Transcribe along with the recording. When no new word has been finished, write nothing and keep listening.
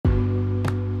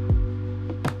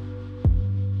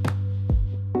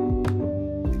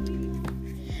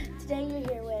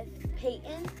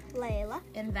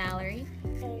and Valerie.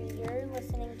 And you're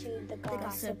listening to The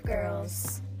Gossip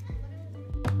Girls.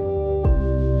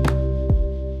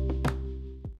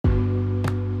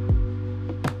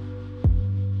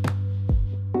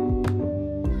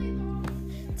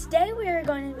 Today we are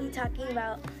going to be talking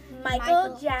about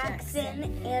Michael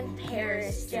Jackson and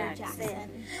Paris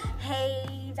Jackson.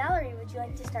 Hey, Valerie, would you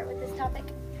like to start with this topic?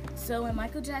 So when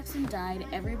Michael Jackson died,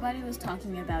 everybody was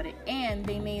talking about it, and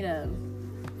they made a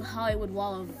Hollywood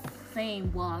Wall of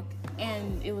Fame walk,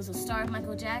 and it was a star of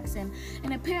Michael Jackson,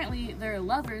 and apparently their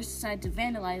lovers decided to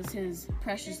vandalize his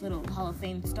precious little Hall of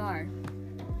Fame star.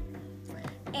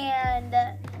 And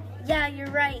yeah, you're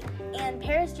right. And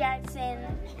Paris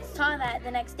Jackson saw that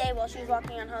the next day while she was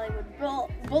walking on Hollywood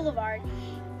Boulevard,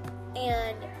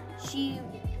 and she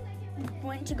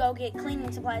went to go get cleaning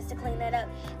supplies to clean that up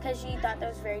because she thought that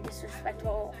was very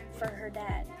disrespectful for her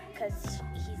dad because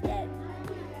he's dead.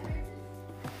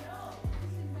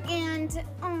 And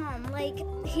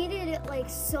he did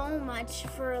so much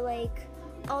for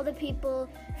all the people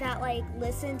that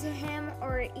listened to him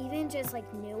or even just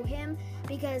knew him,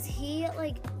 because he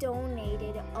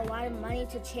donated a lot of money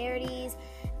to charities.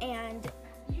 And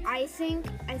I think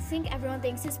everyone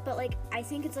thinks this, but I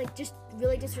think it's just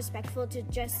really disrespectful to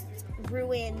just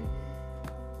ruin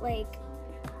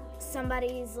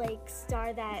somebody's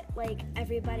star that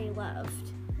everybody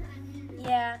loved.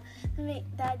 Yeah,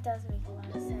 that does make a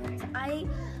lot of sense.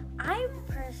 I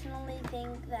personally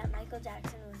think that Michael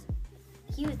Jackson was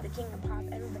the king of pop.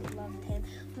 Everybody loved him.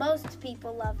 Most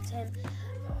people loved him.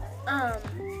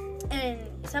 And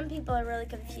some people are really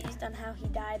confused on how he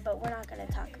died, but we're not going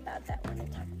to talk about that. We're going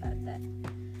to talk about that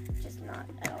just not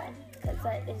at all, because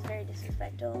that is very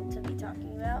disrespectful to be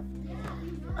talking about.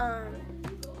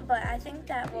 But I think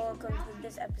that will conclude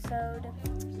this episode.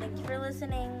 Thank you for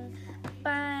listening.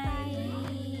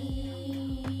 Bye.